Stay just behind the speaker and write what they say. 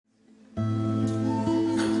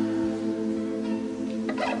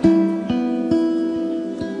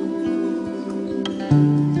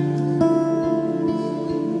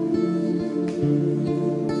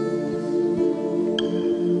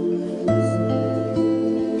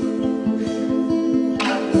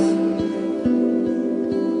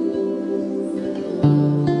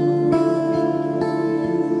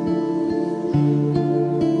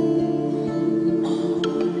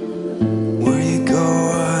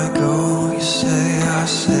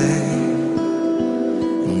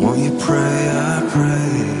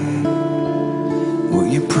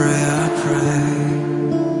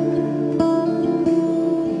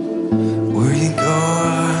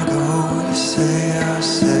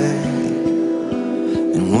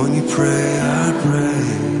you pray, I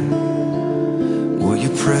pray. Will you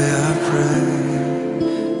pray, I pray.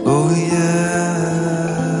 Oh yeah,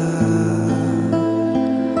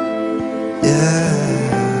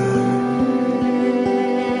 yeah.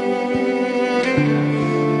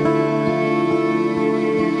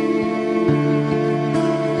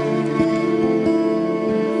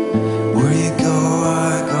 Where you go,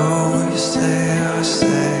 I go. Where you stay, I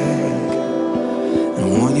stay.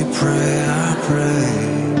 And when you pray, I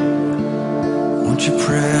pray. Won't you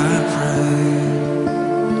pray, I pray.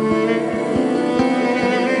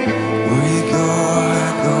 Where you go,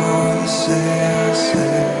 I go. You say, I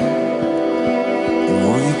say. And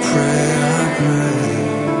when you pray, I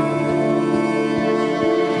pray.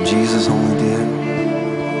 Jesus only did.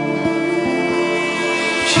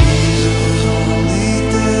 Jesus only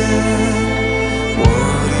did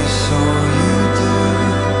what he saw you do.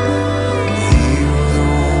 He would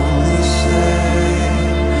only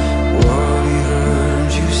say what he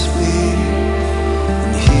heard you speak.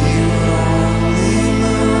 And he would only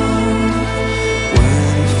move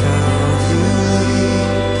when he felt you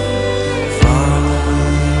lead.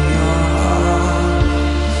 Following your heart,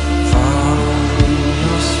 following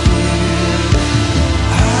your spirit.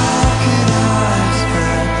 How can I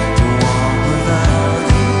expect to walk without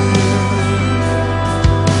you?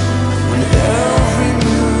 When every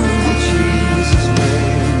move that Jesus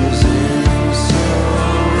made was in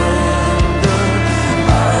surrender,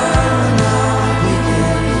 I now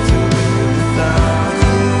begin to live without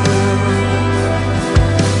you.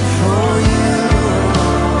 For you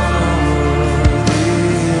are worthy,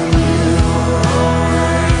 and you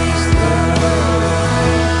always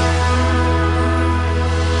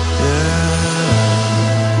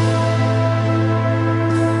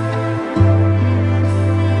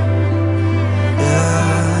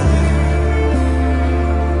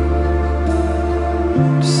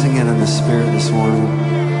Sing it in the Spirit this morning.